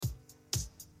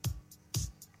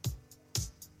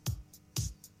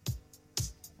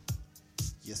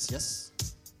Yes.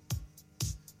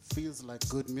 Feels like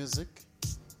good music.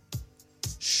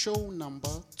 Show number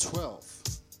 12.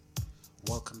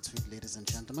 Welcome to it, ladies and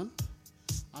gentlemen.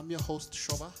 I'm your host,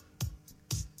 Shoba.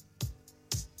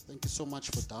 Thank you so much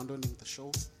for downloading the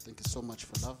show. Thank you so much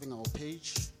for loving our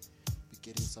page. We're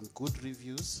getting some good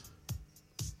reviews.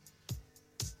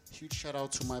 Huge shout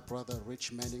out to my brother,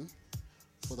 Rich Manning,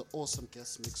 for the awesome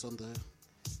guest mix on the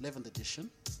 11th edition.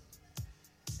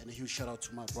 And a huge shout out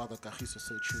to my brother, Kagiso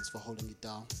Tunes, for holding it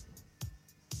down.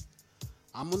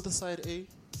 I'm on the side A,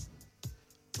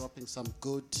 dropping some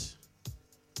good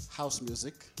house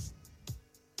music,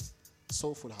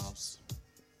 soulful house.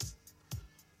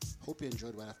 Hope you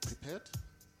enjoyed what I've prepared.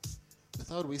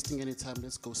 Without wasting any time,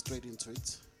 let's go straight into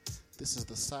it. This is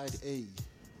the side A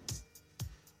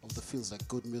of the Feels Like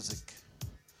Good Music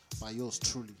by yours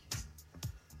truly,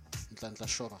 Nhlanhla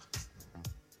Shoba.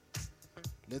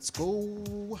 Let's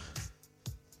go.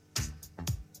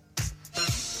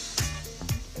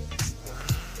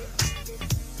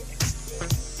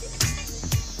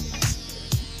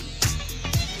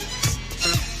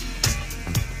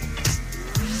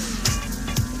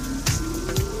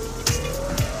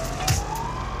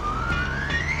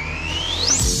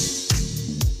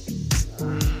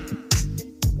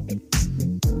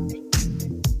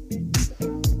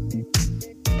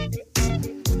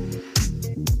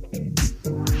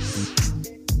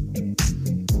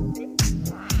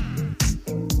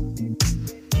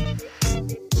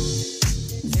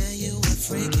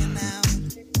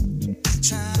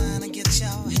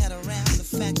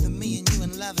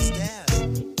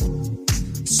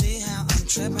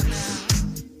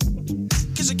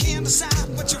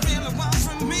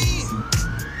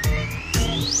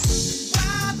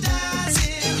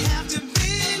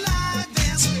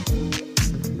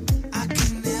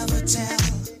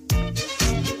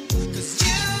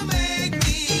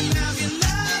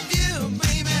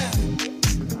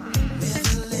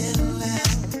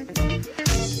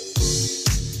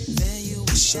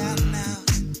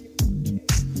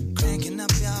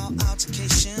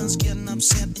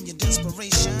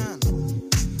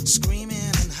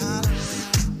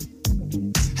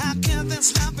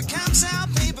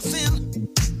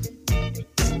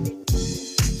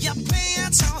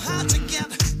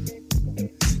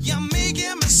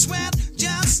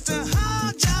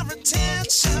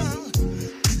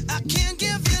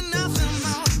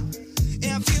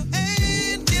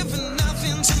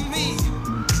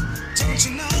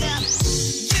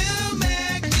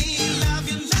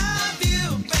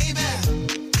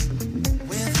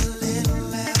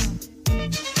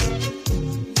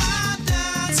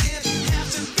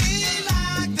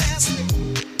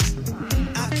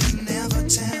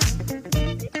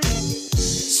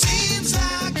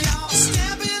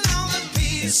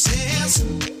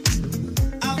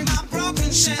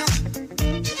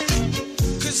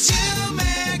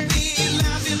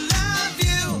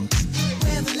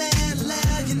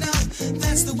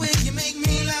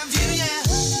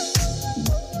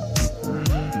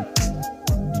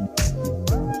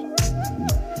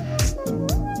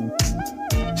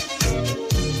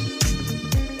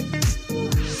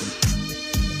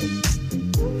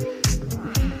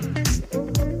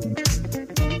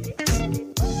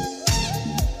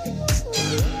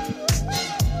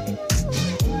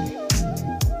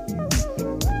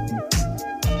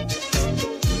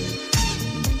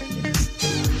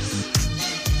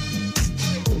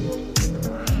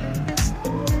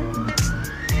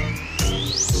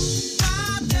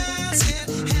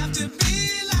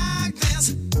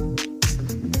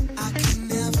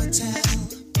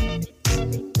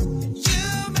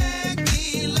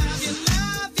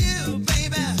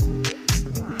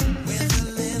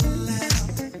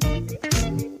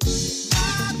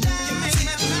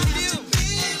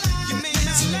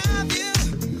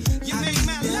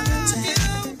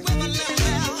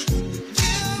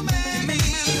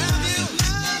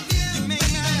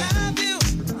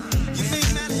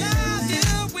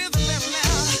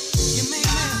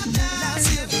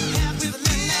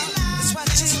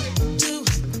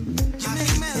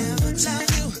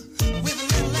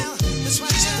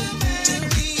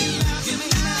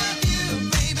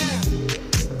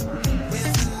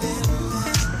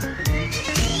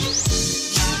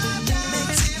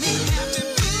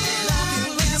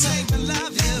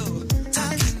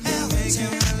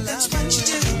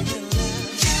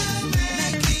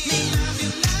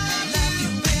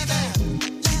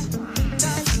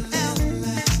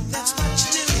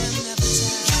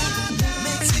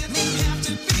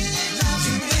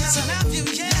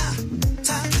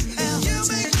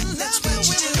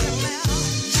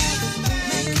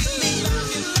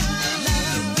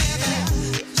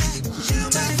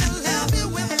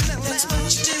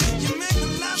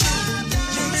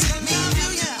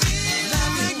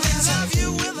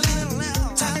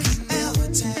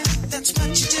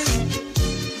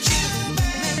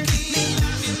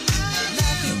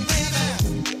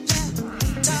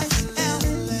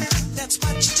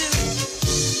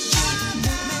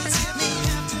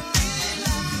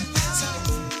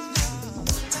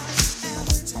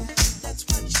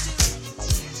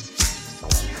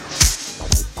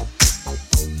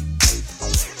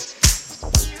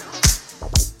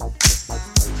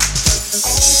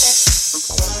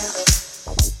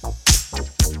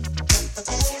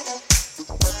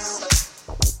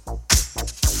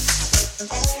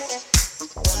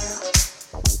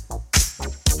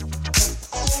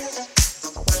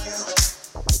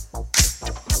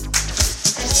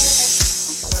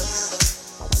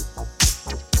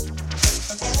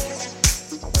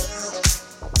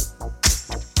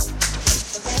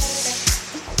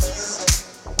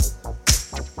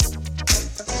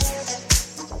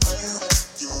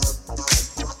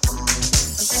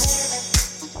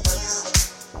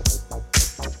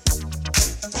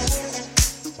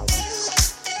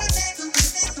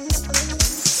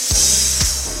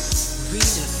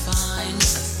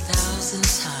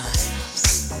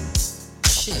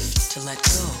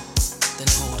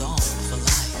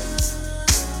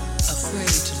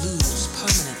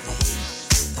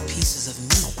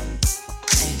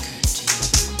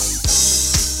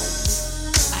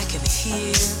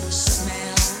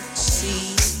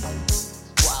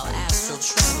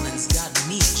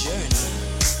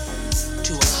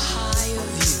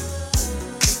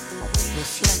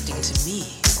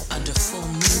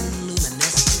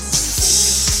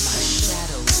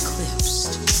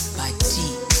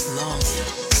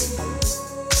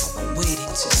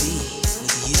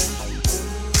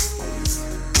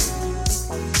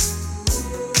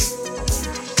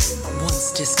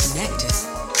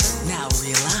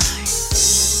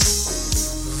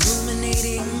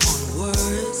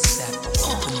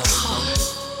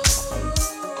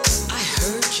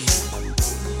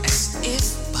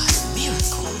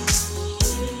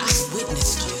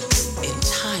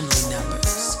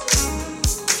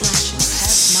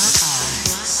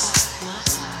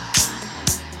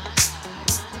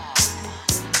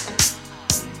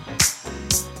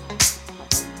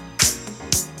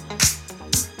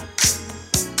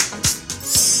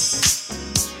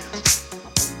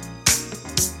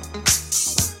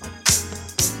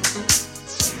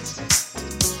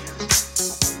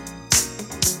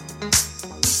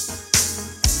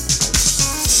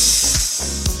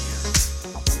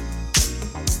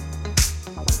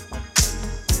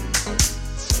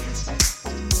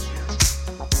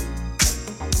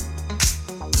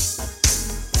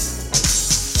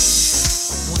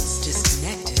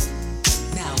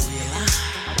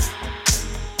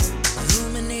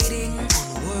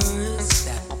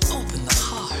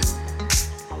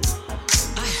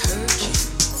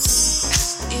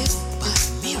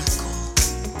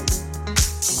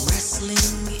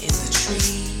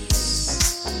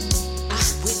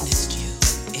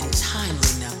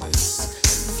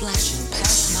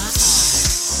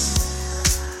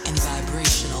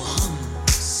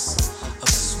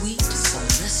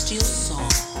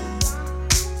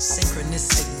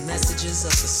 treasures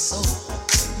of the soul,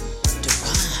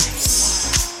 divine.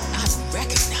 I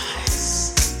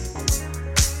recognize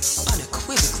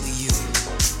unequivocally you.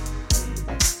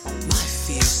 My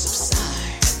fears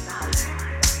subside.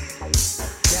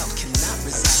 Doubt cannot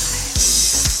reside.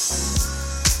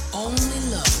 Only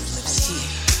love lives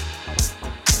here.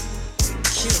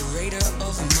 Curator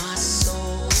of my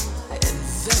soul,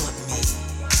 envelop me,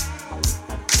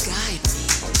 guide me,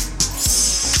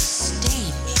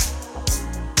 sustain me.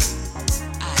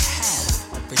 I have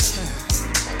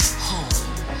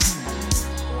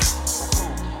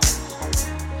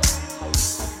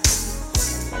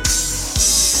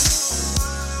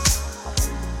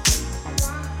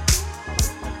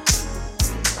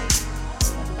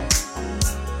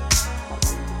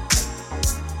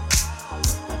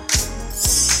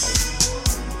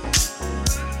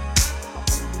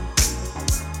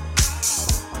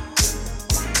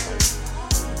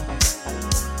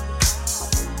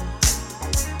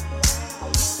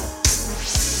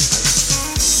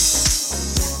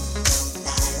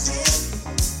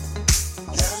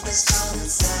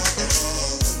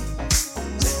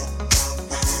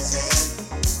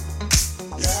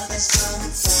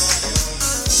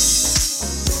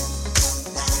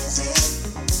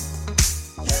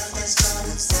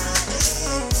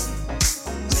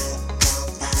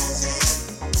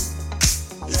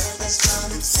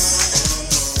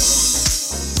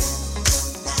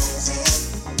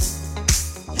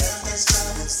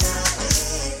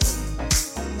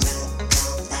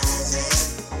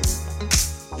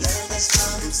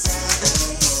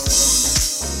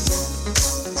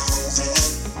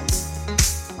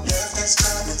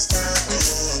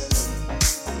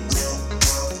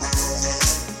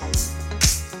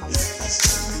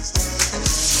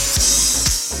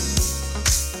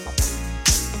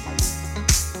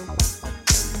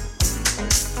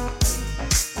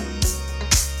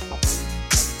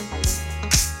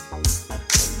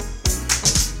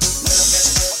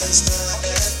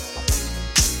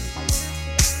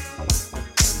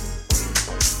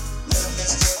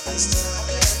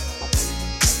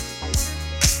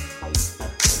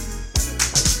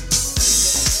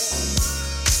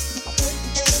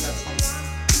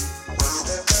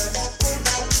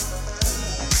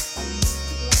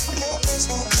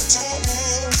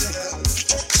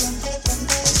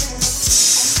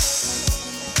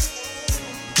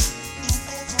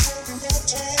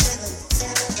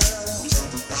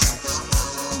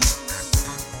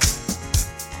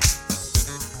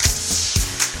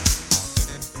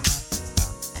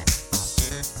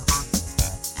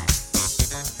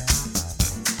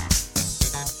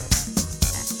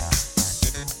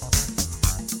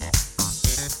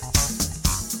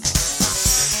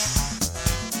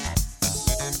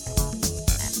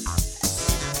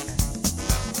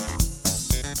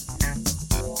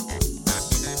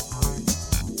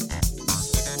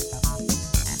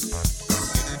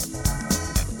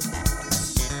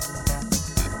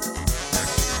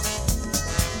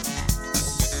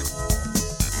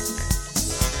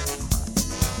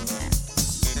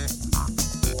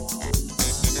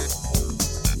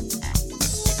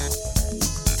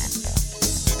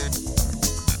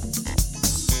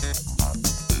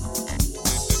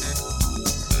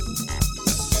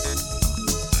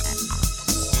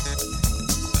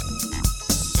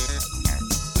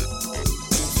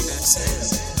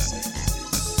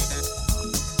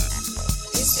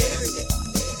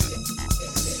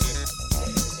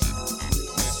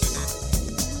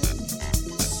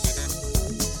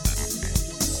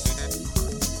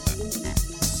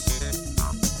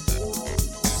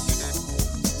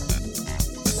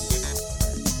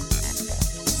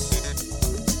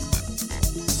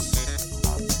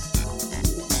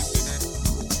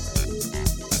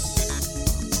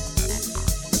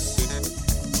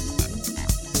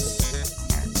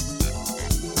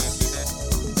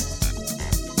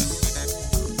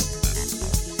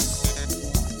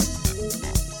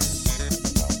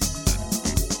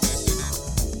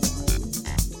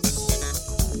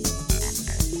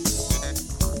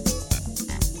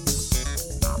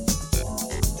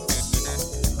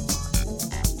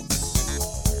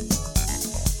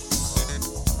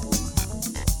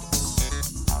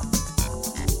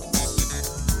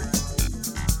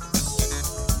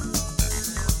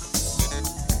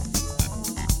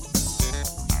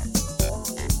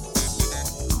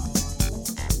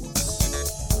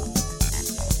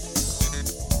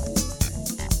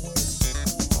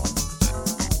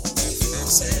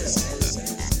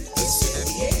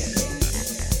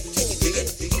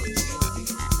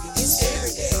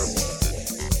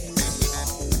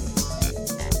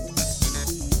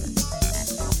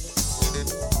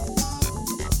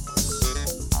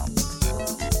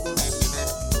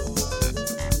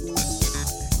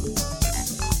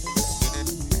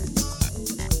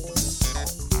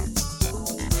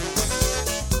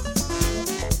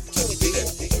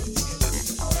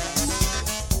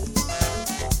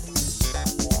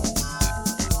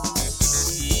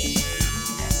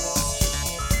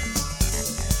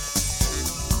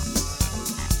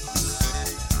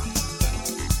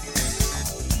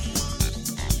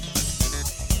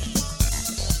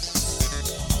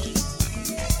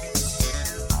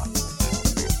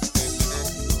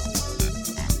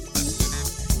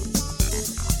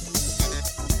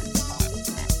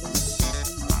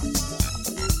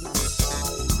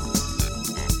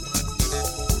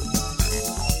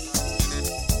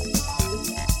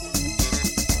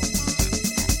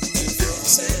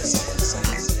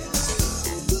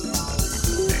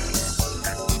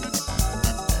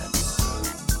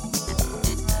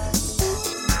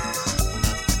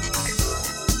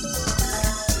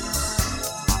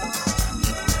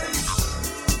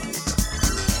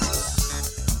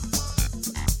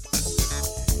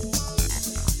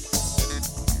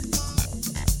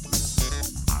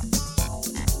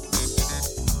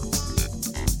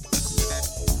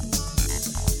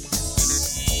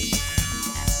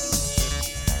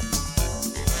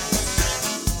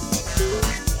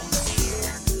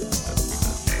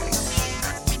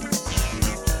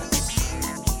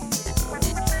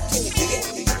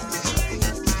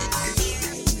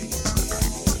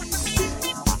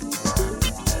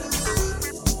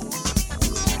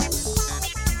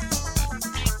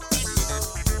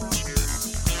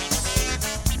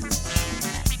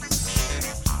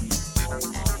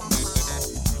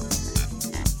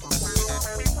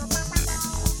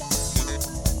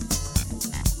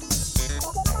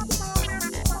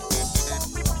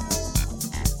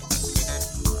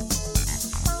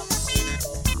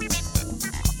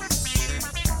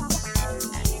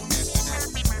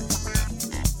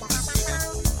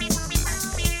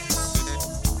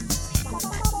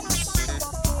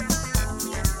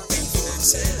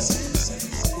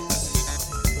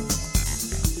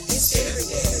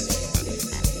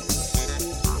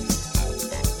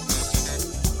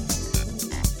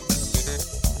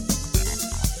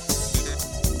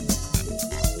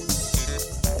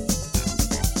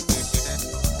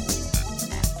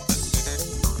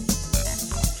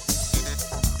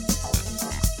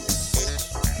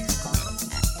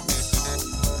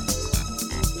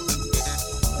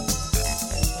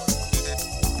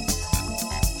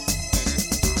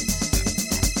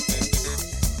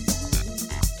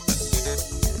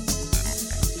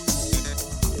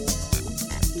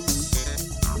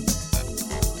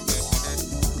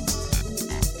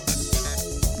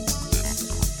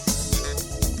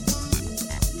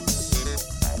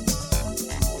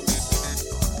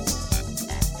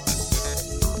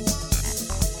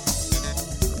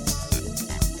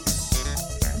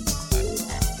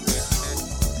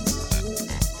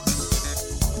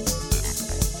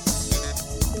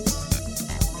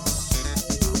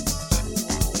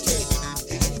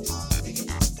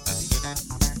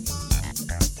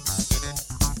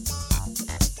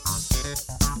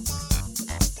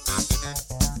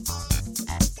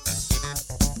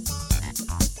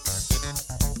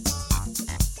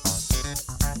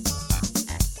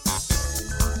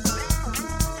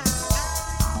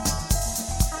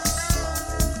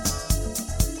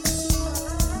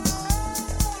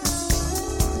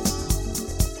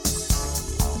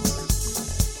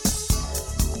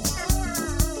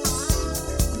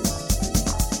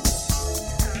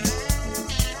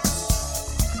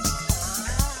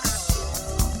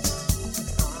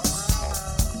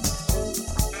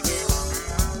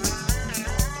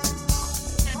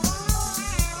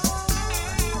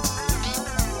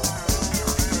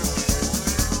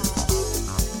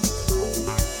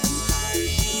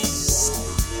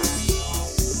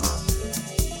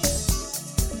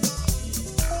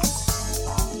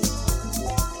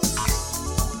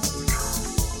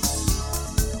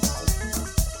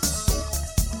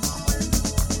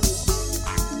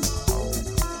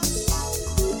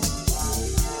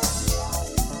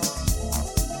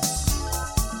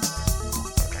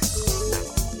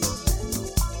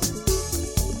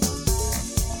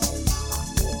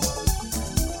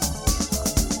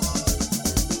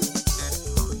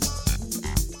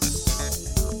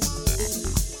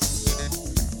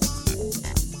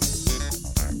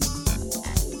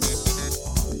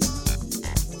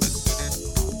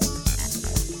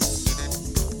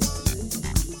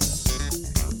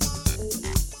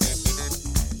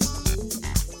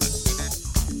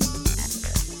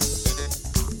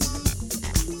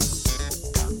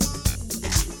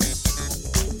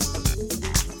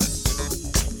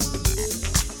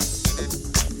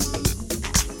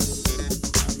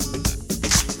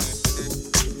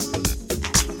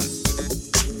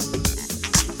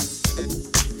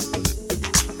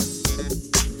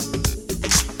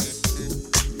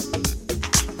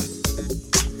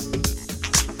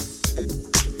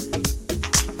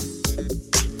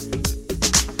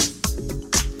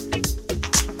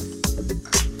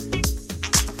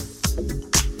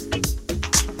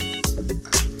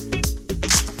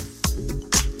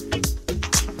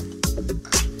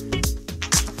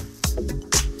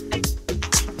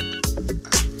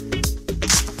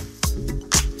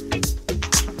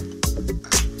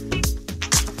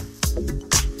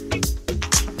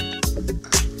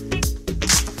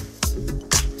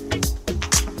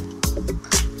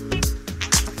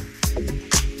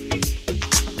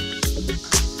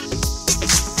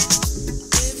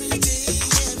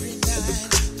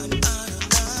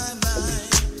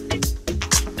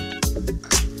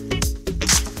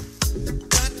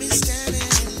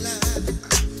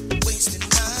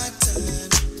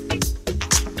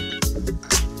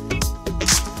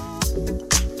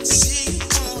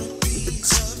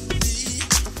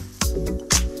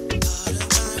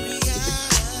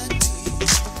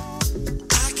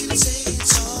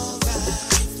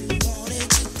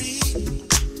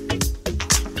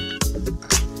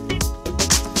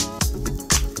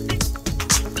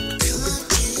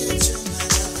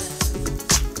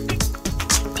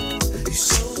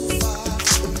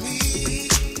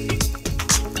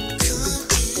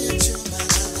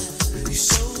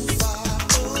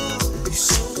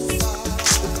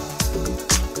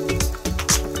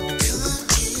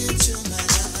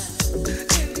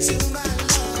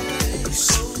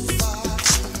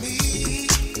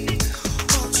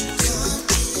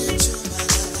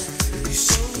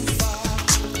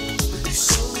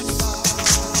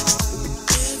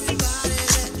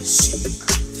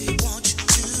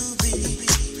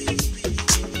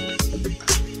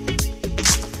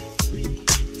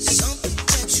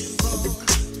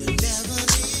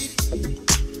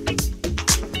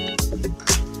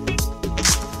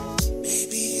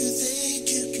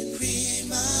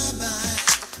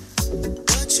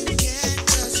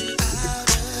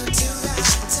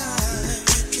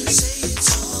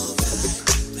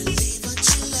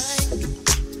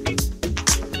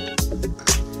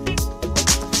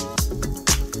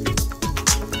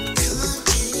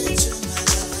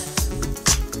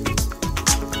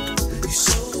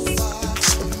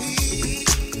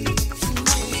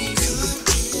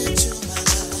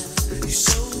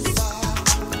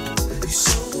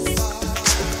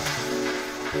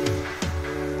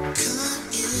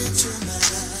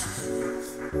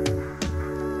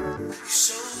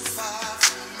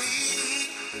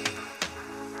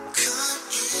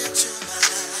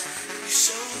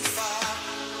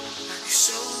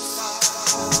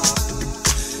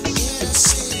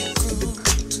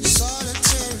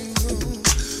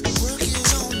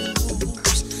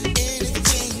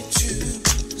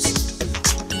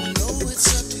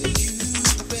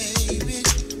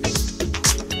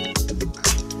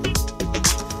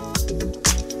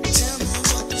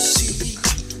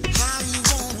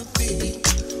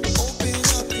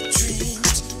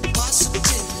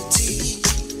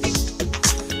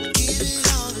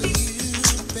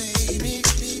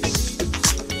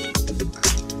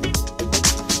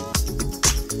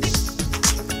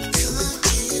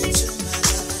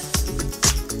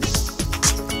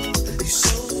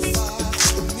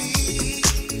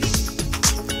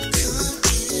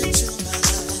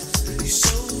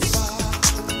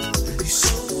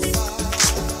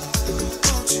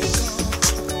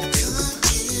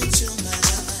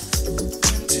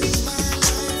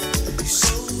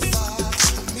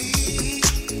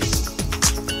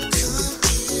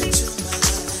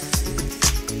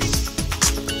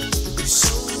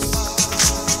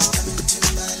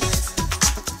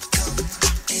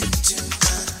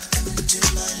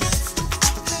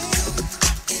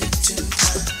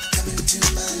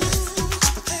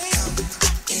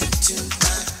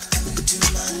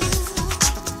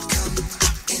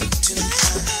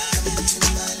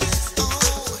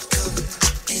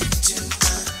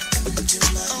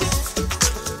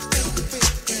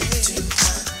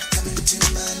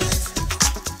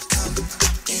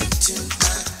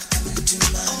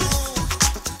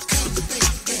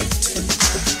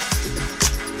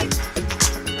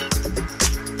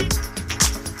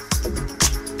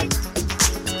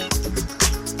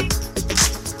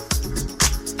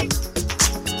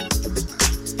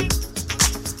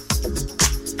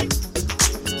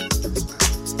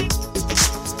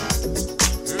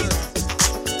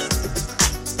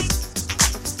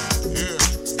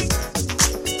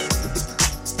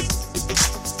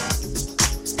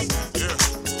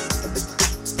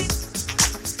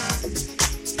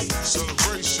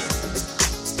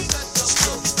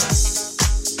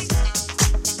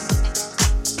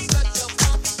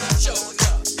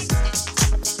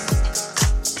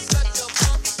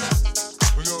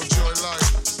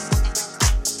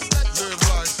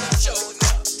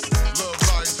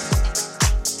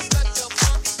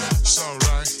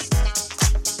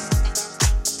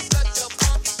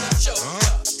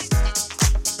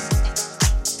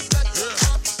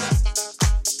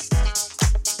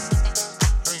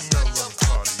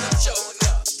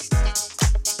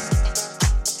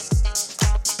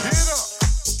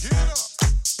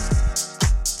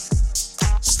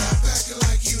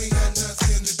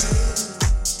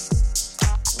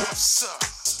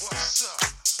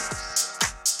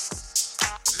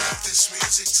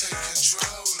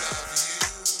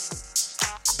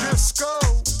Disco,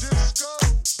 disco.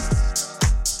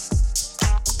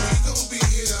 We gon' be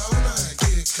here all night,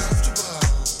 get comfortable.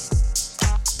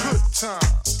 Good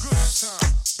time, good time.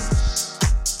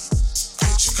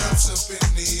 Get your cups up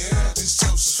in the air, this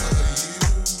toast is for you.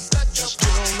 Just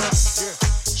get on up, yeah.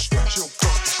 Stretch your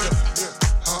funky step, yeah.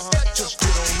 Just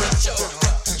get on up,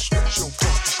 yeah. And stretch your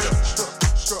funky step,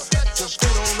 strut. Just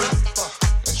get on up,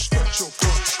 and stretch your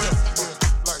funky step, yeah.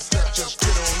 Like that, just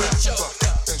get on up,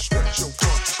 and stretch your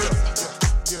funky step,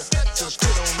 yeah. Just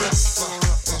get on up,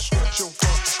 and stretch your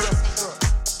funky step,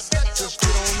 just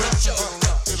get on up,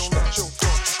 get on up your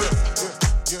funky step,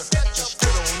 yeah. Just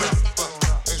get on up,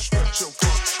 and stretch your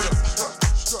funky step,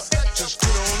 just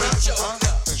get on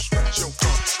up, and stretch your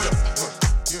funky step,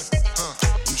 yeah.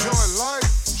 Enjoy life.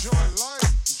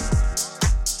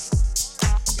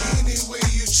 Any way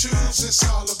you choose, it's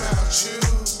all about you.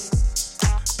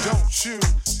 Don't you.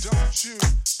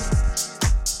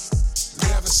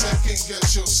 Never second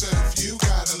guess yourself, you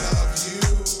gotta love you.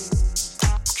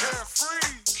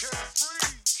 Carefree.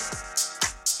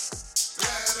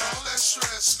 Let all that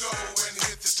stress go and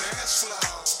hit the dance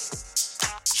floor.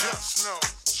 Just know.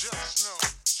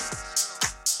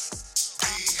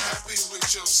 Be happy with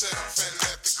yourself and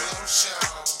let the glow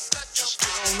show. Just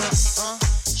get on up,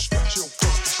 stretch your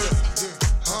funky step, yeah,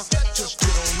 just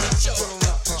get on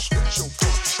up, and stretch your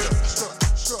funky step,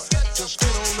 just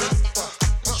get on up,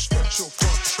 stretch your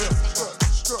funky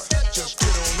step, just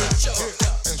get on up, yeah,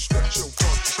 and stretch your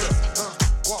funky step,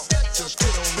 walk, just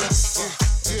get on up,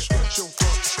 and stretch your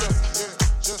funky step,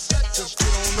 yeah, just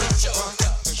get on up,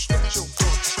 and stretch your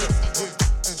funky step, yeah,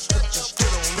 and just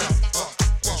get on up,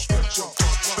 and stretch your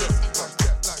funky step,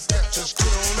 like that, just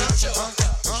get on up,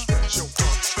 and stretch your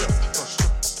funky step,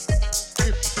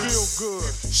 if you feel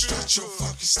good, stretch your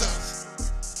funky stuff.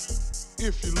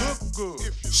 If you look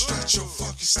good, stretch your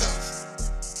funky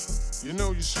stuff. You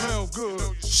know you smell good,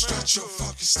 stretch your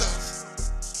funky stuff.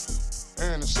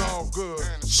 And it's all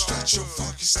good, stretch your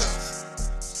funky stuff.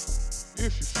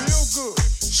 If you feel good,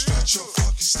 stretch your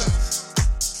funky stuff.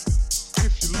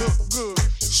 If you look good,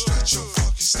 stretch your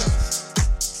funky stuff.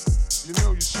 You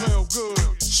know you smell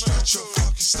good, stretch your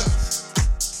funky stuff.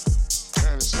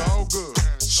 And it's all good,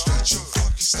 stretch your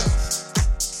funky stuff.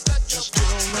 Just get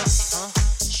on up,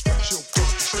 stretch your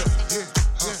funky step, yeah.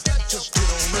 Just get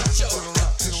on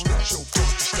up, and stretch your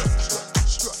funky step,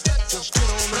 just get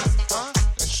on up,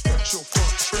 and stretch your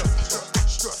funky step,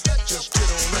 just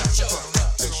get on up,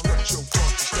 and stretch your funky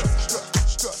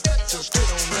step, just get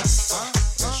on up,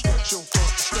 and stretch your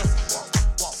funky step,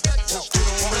 just get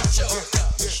on up,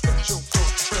 and stretch your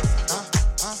funky step,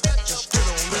 just get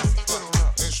on up,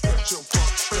 and stretch your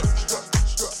funky step,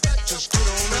 just get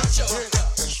on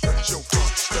up, and stretch your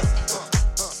funky step,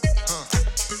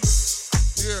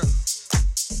 yeah.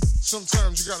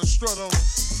 Sometimes you gotta strut on them,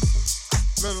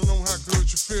 let them know how good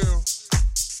you feel,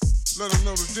 let them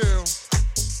know the deal,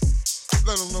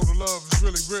 let them know the love is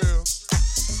really real.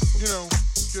 You know,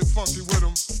 get funky with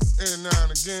them every now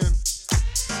and again.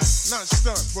 Not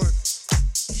stunt, but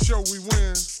show we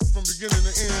win from beginning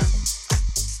to end.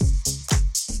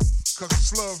 Cause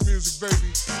it's love music,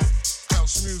 baby,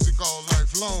 house music all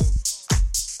life long.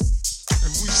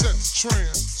 And we set the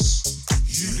trends,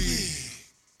 you lead.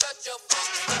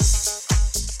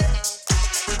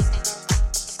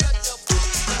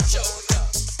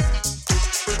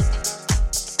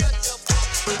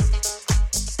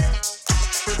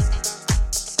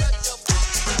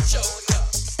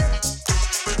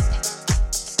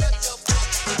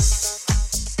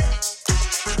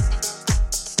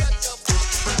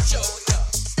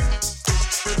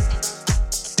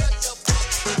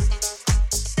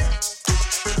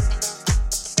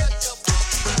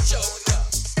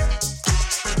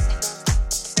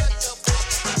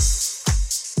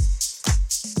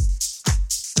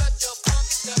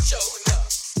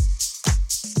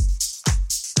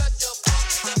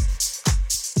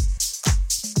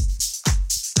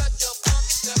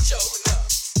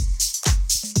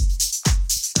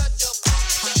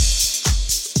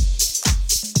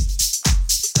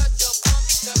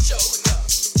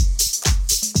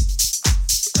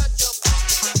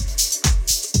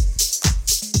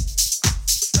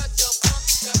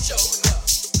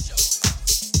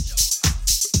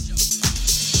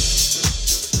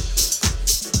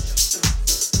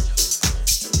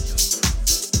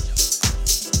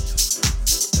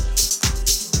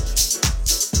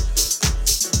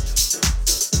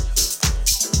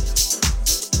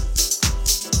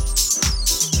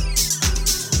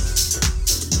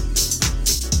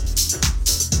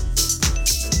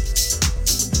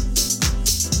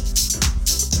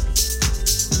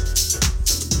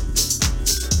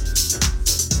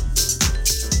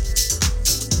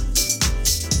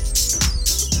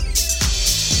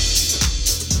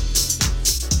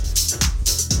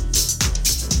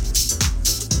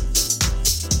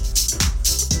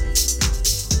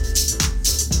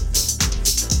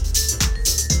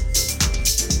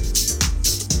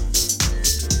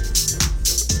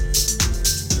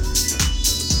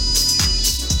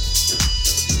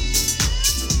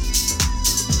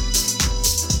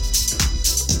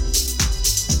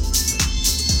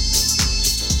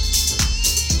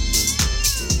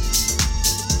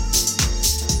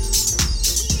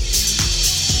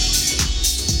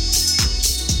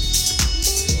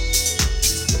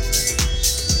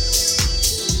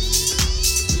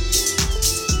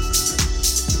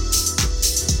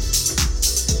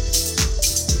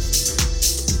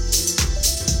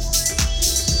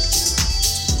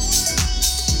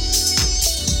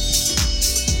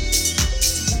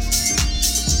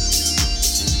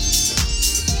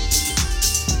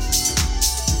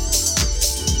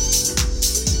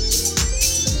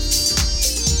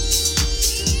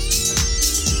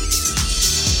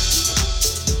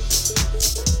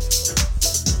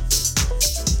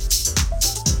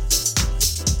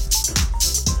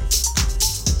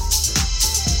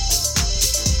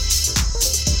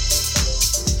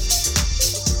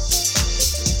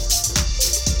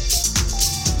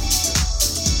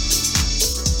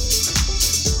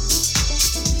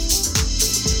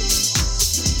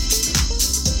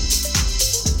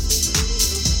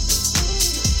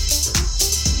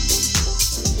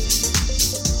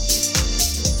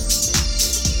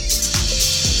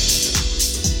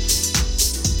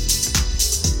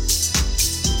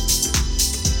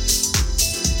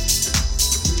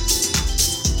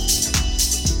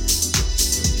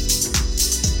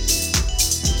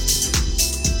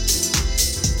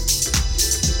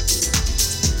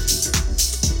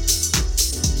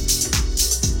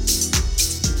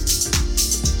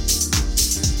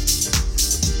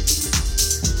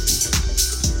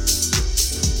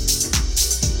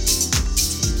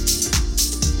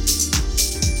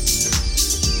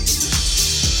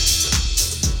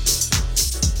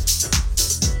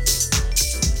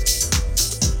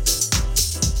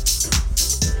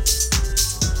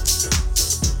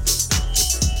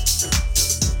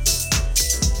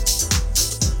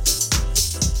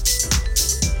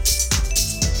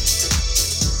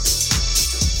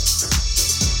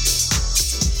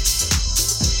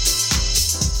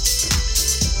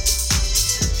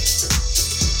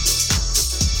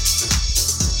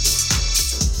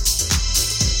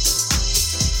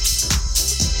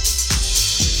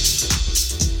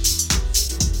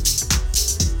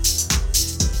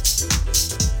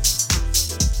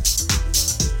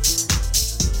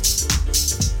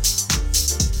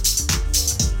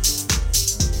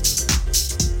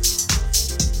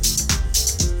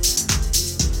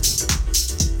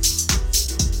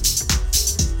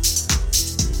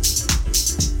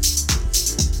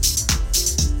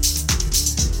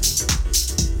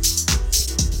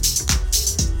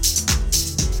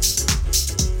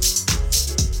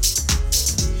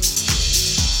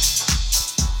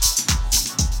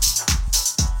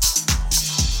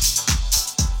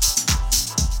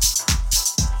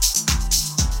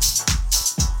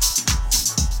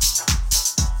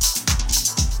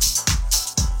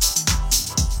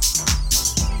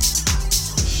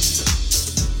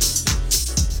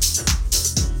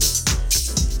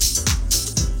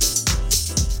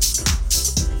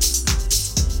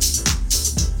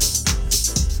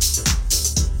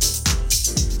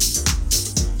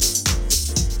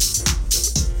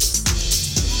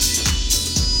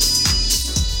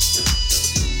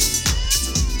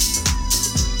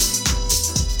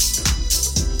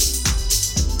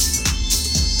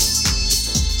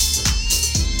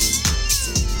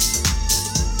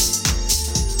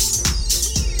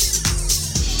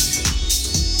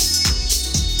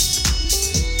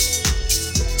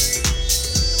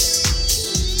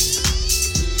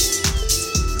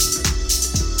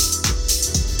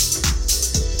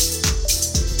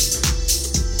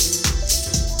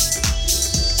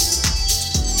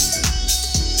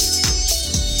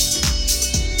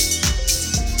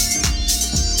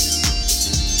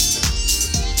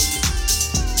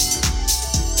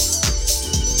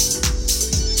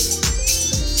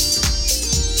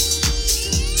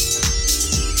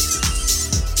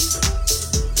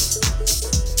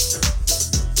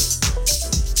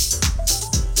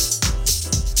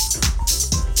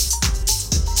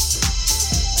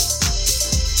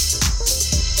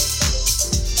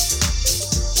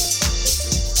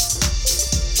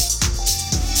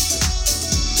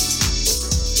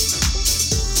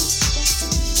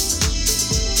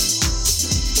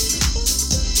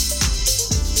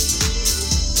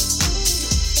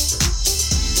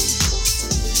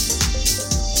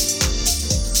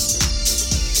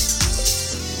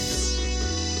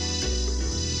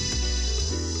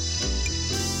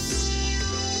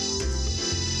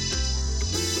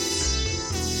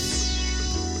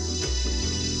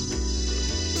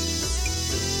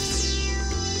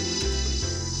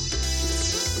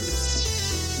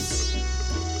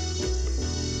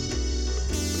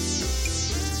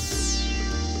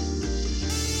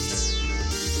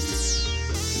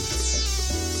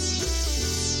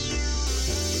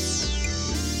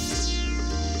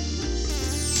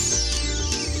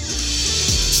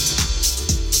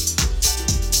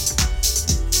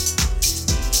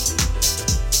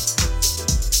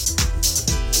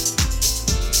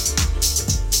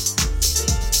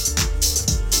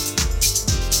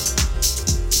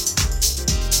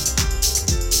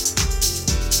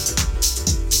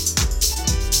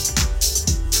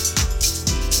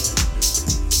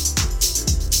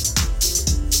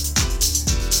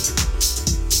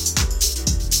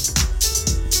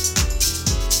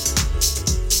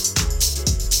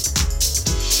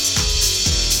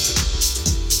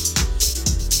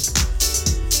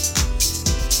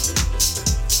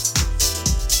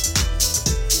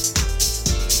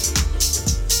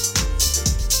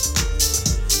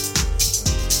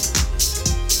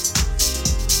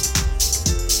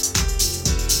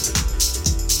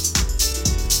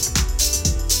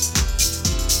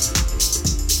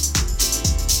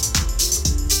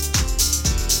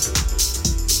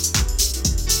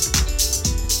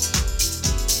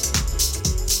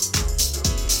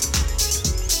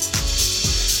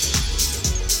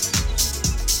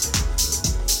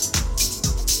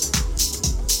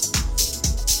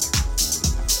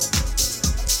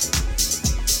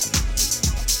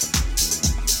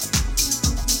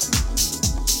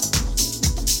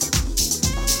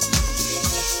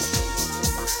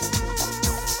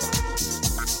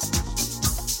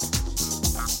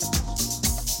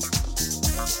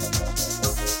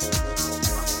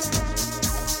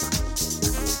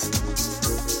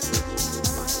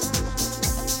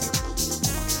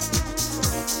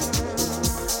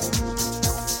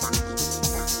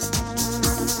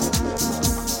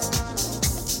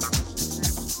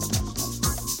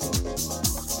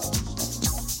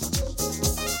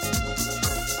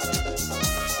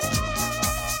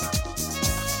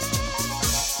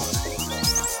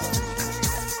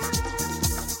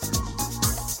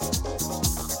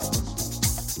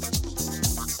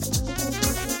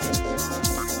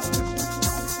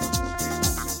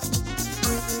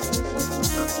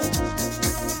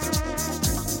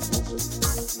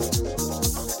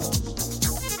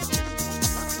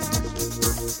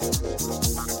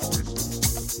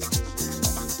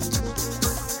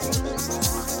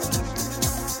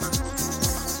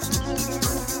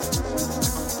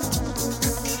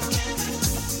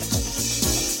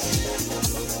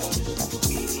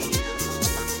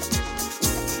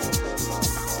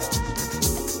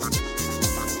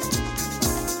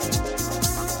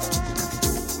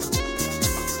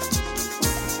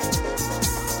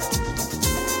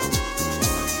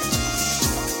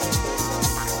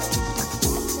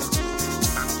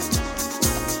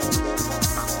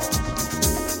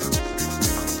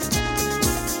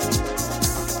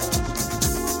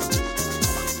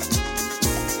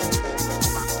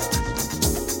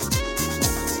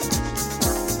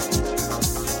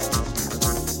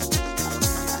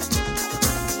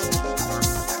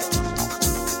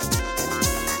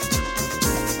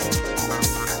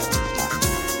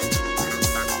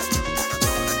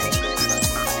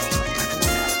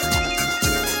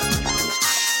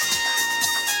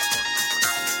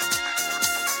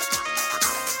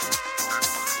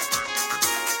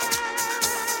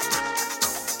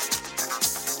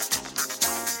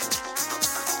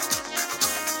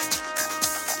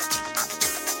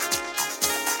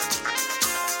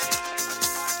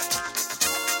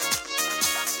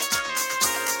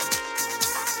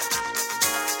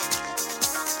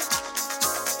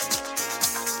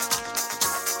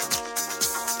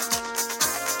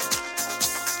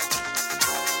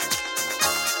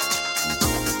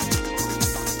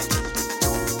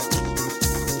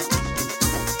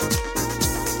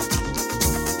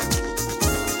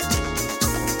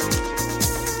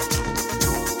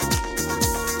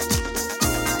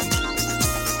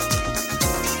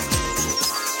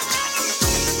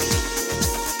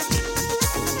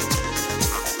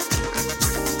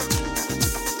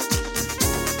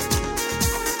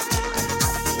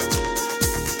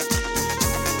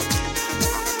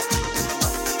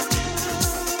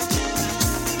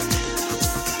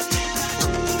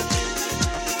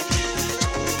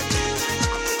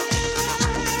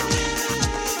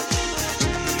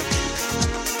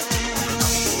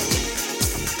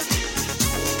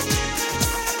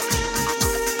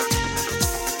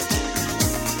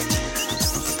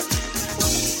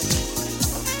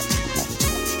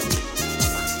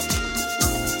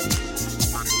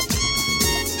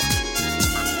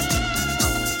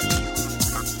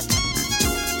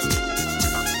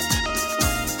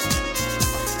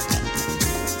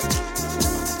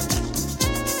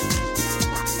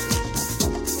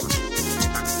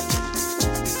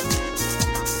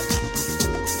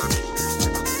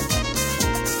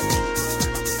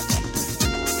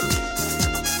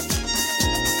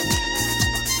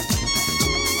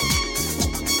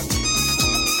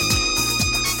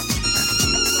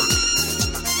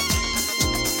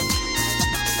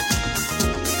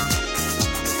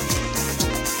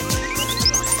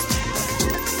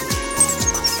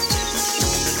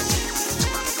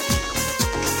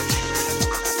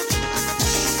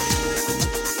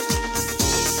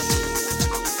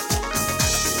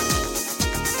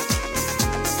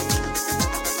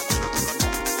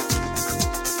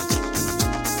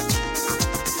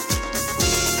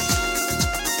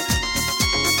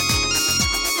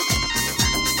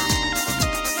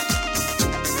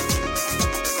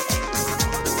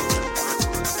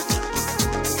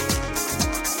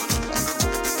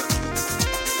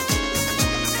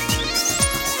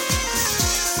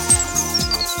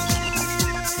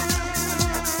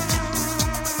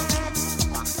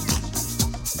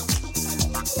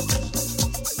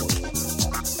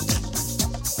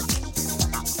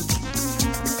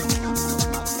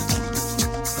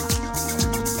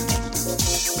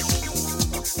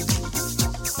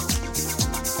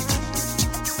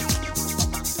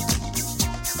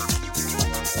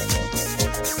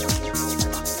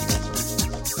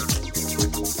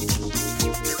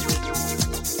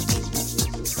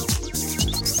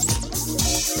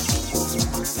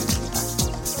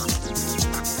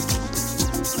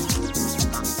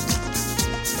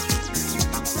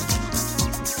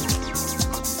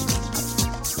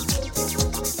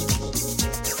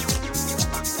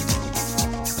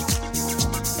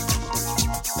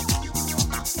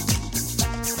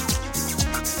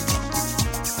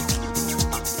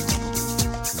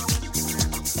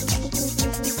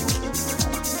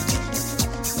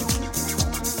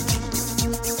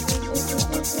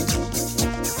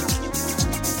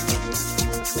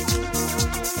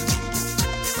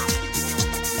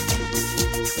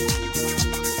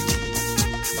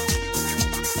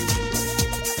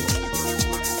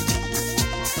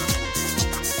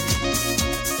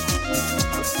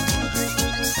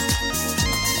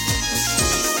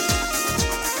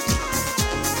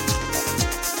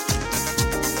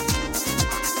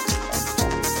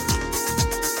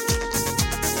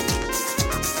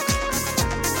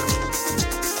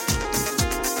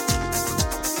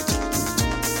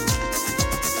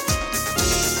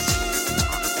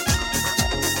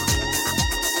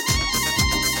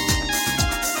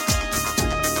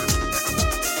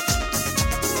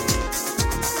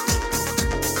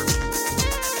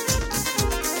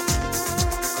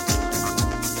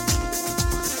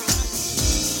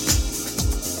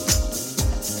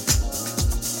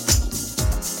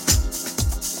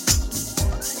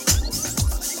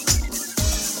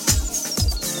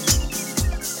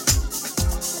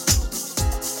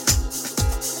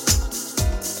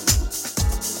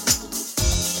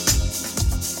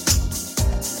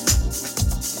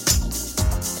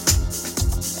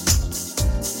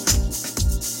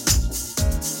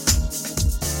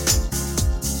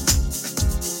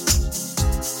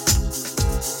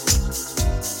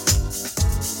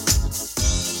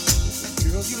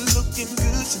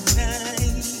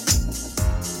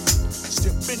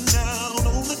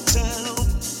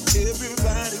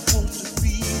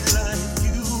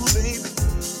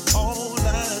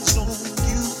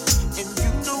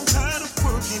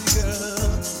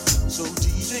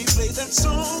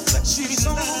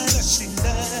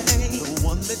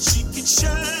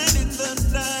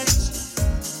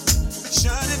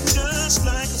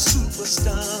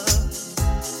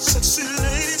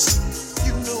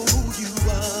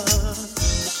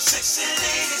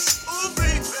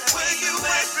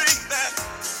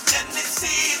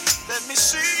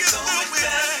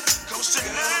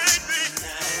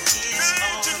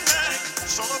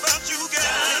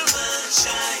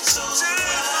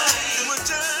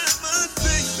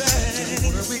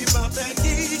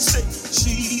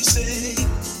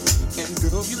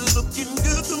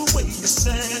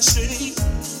 sad shade.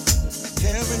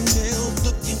 Hair and nails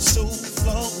looking so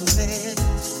flawless.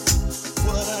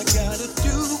 What I gotta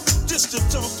do just to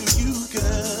talk to you,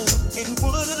 girl. And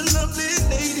what a lovely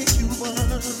lady you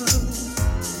are.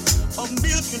 $1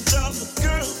 million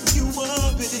girl you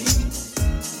are, babe.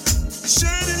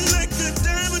 Shining like a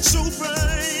diamond so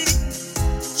bright.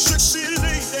 Sexy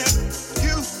lady,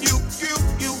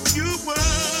 you are.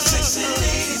 Sexy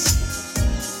ladies,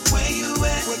 where you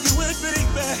at? Where you at, baby?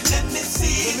 Let me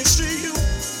see you.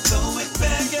 Throw it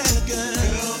back,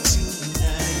 girl.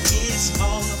 Tonight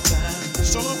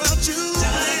it's all about you.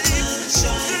 Diamond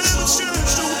shine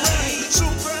so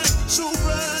bright. So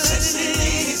bright. Sexy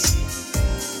ladies,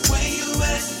 where you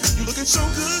at? You looking so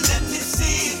good.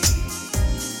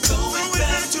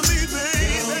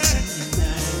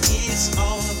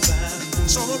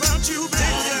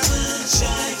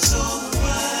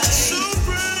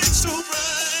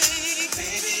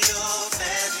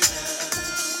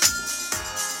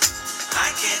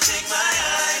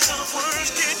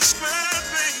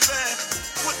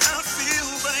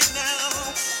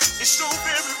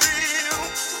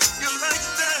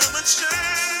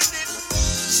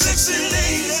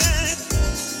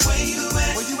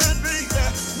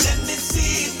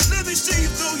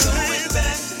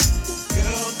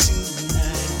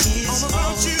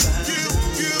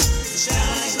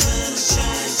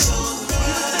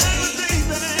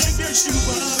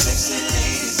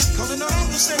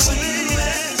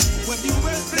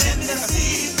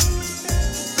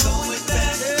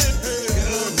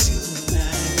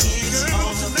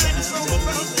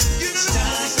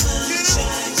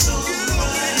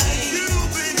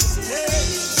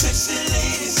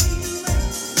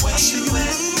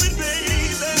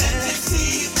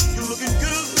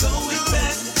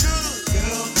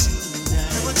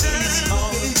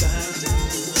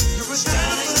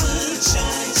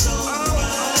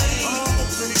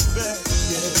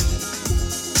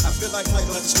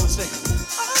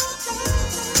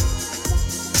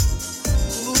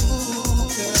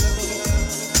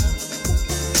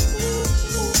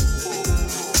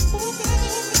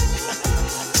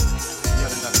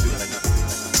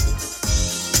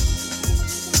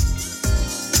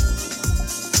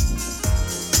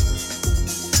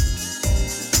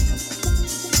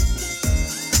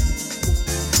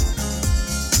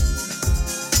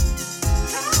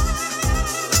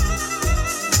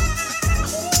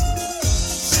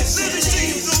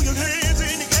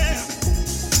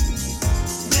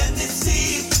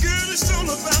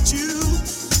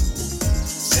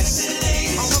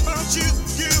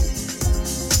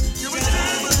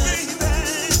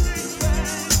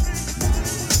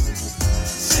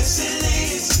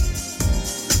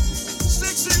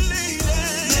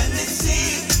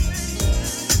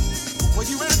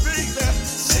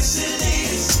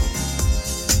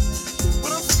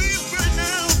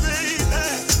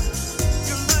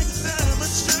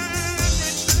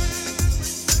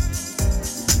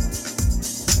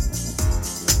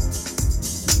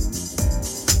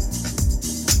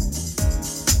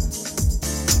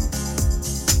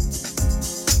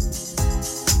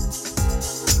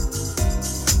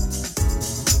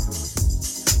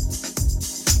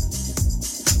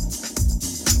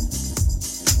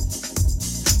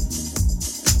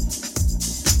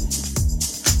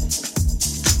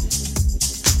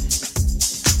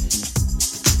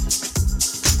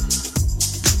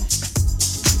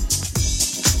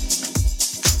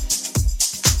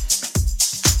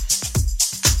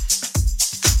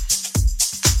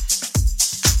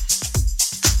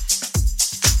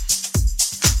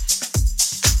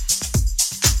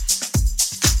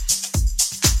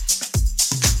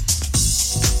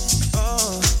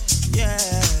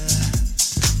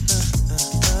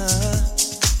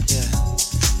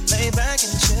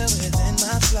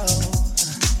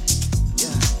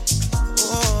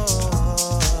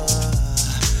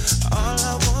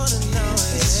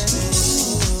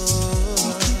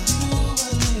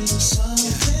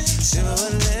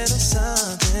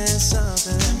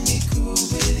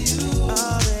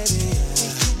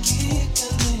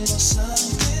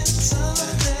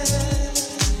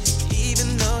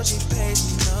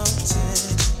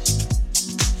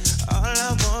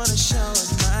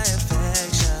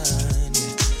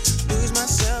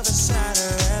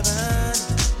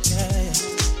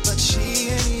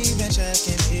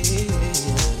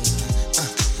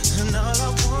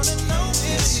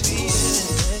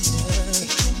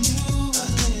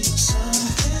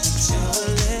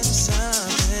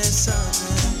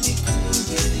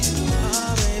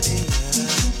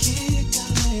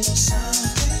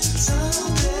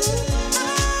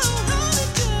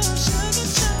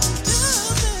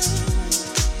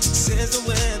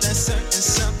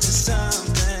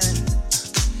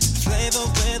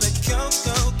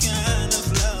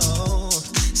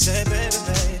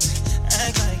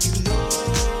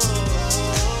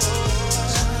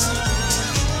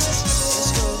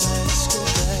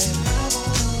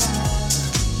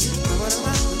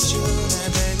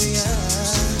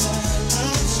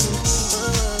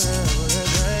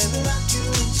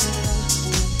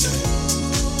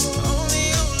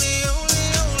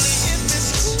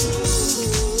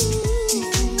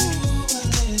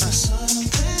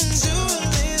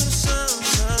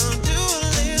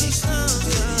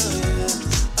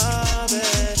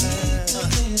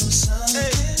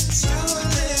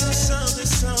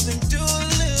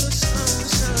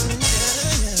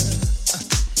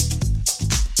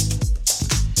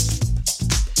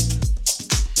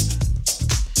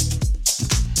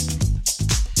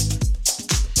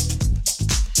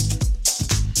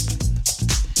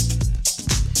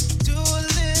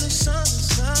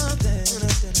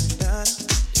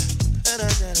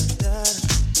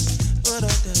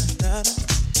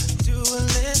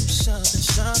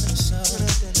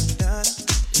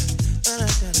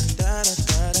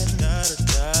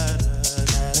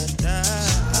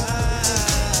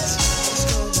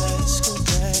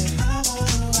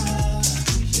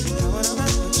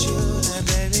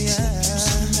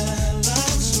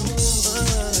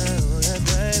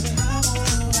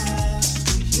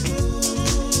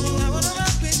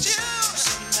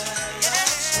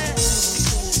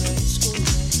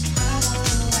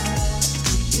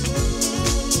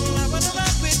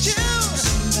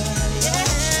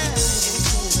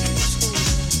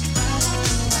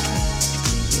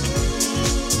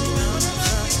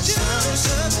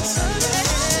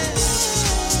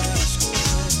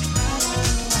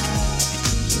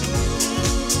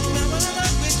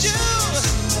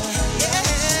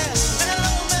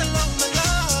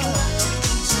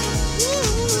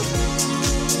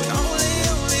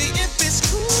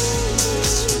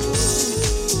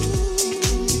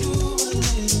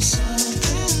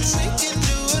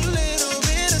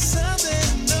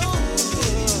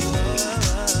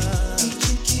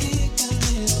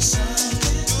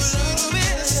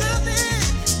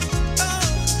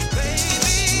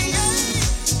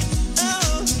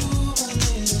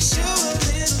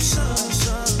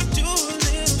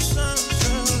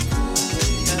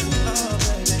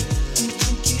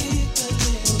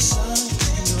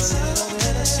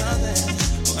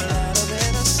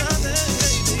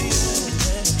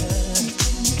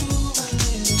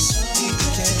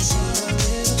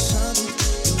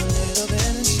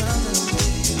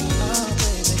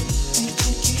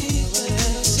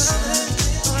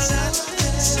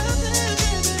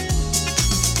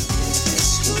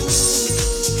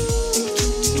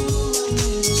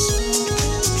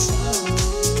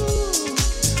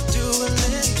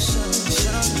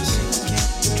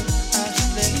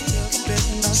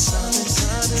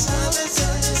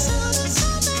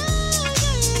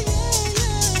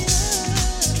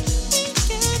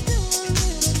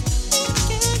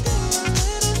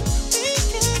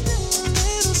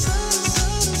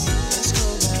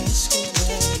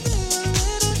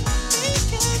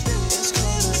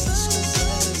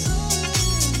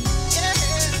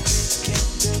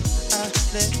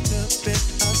 little bit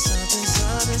of something,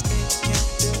 something it can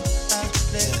do. A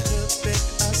little bit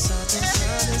of something,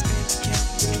 something it can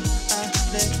do. A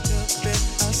little bit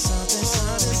of something,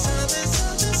 something, something,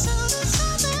 something, something,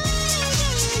 something.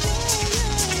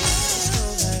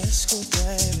 Let's go,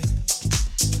 baby.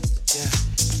 Yeah.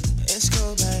 It's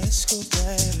cool, baby. It's cool,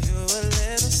 baby. You a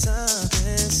little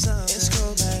something, something. It's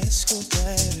cool,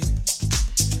 baby.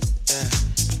 Yeah.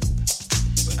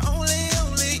 But only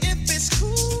if it's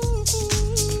cool.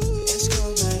 It's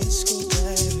cool, baby. It's cool,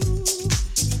 baby.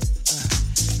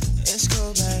 It's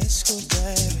cool, baby. It's cool,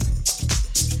 baby.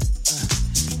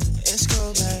 It's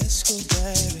cool, baby. It's cool,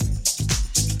 baby.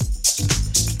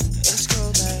 It's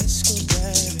cool, baby. It's cool,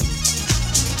 baby.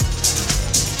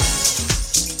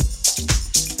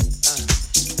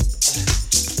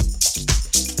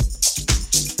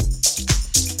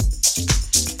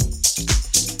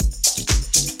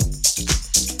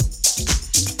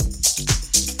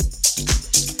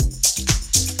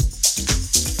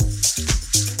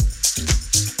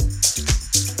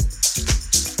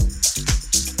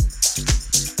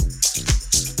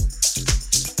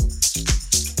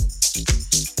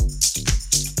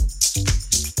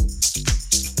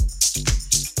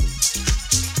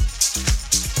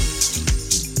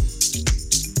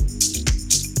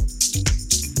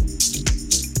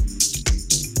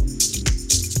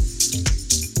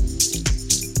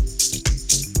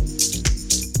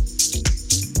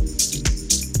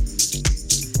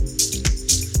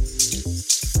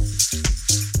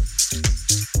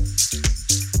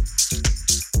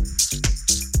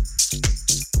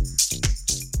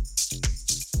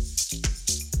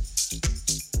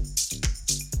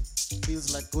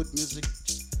 Feels like good music.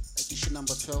 Edition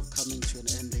number 12 coming to an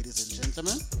end, ladies and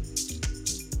gentlemen.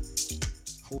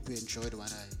 Hope you enjoyed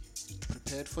what I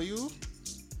prepared for you.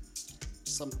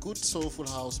 Some good soulful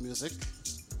house music.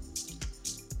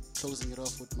 Closing it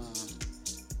off with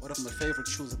one of my favorite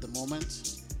tunes at the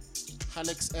moment.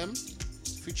 Alex M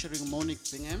featuring Monique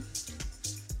Bingham.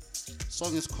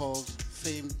 Song is called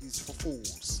Fame is for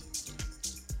Fools.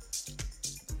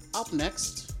 Up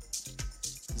next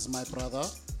is my brother.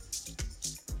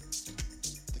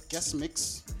 Guest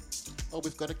mix. Oh,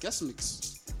 we've got a guest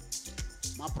mix.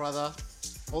 My brother,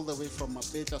 all the way from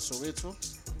Mapetla, Soweto.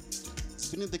 He's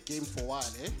been in the game for a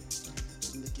while, eh?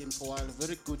 In the game for a while.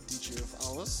 Very good DJ of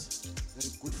ours.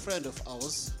 Very good friend of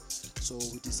ours. So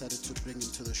we decided to bring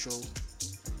him to the show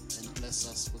and bless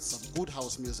us with some good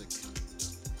house music.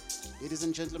 Ladies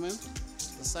and gentlemen,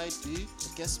 the side B, the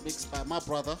guest mix by my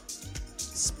brother,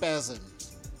 Spasm.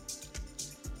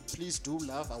 Please do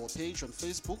love our page on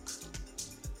Facebook.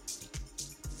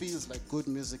 Feels like good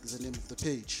music is the name of the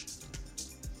page.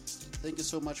 Thank you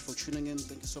so much for tuning in.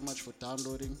 Thank you so much for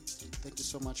downloading. Thank you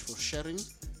so much for sharing.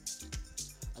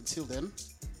 Until then,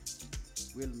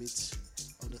 we'll meet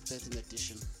on the 13th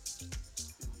edition.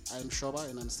 I am Shoba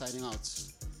and I'm signing out.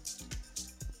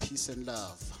 Peace and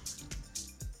love.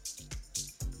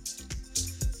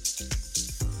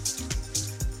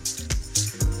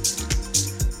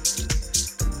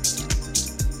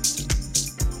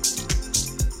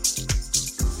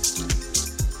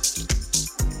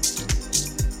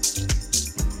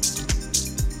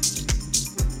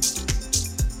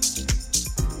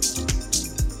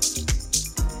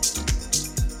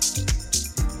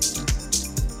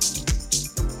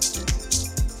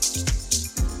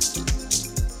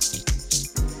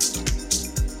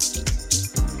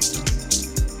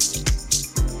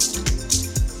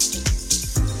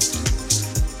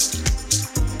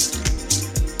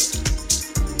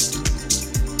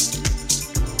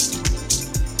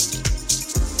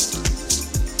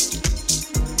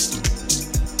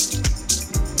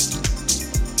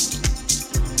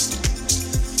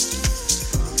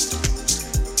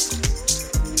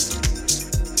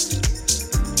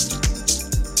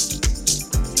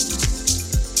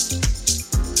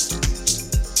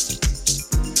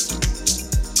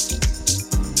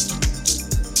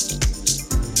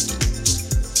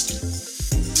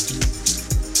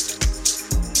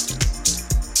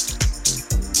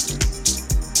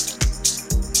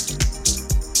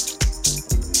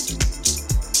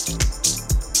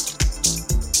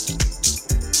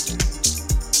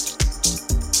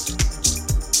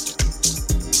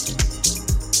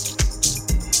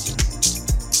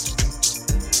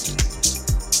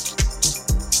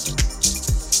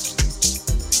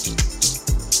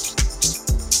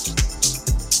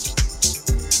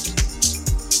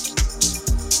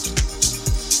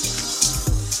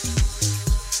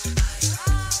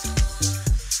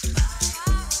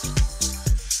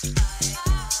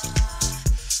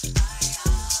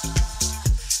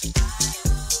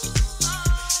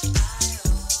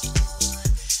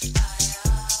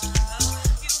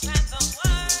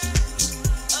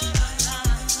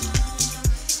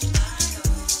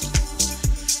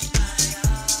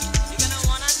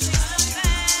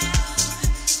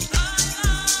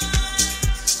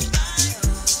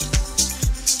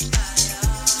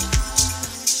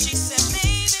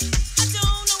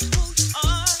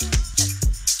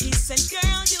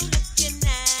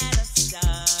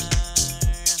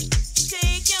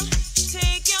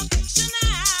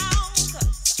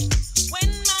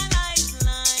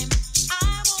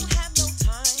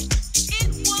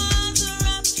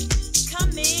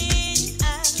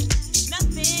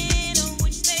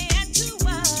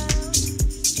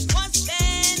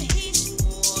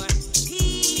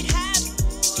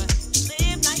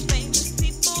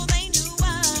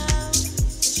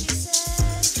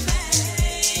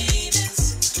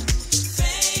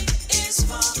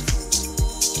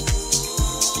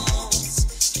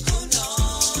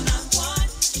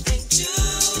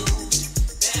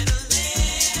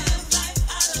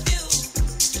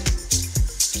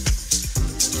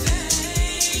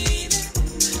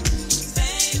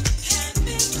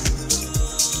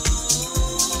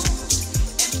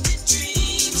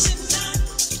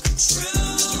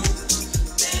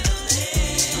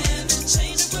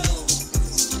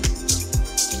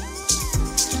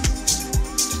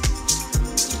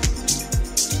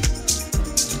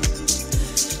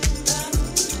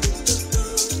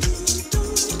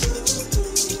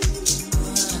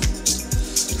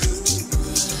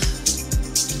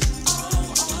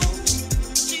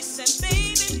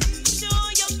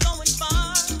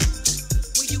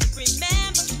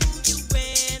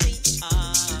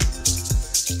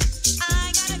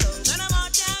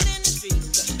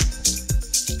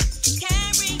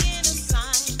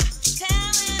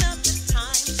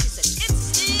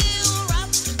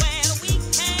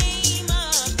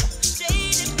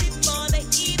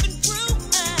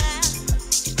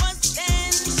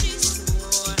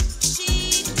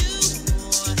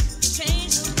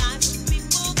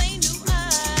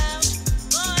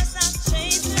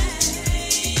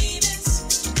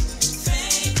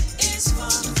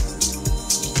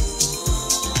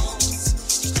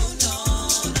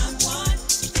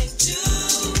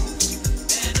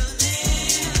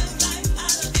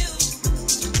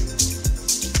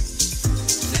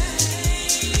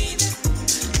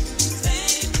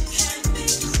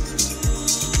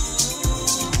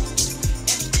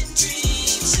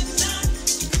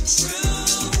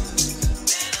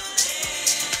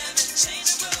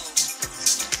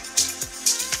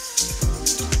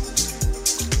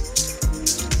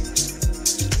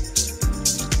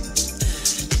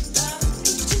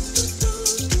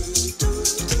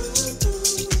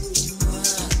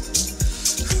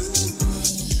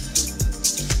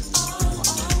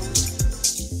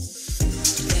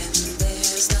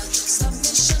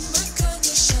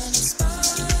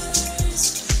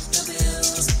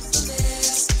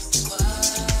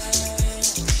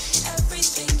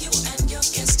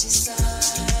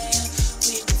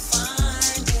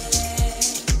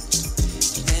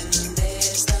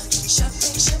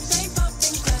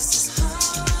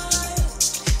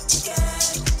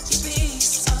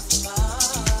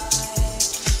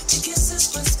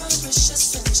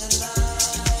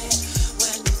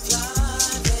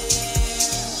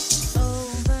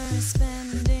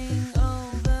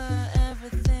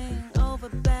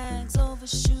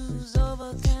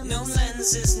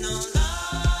 is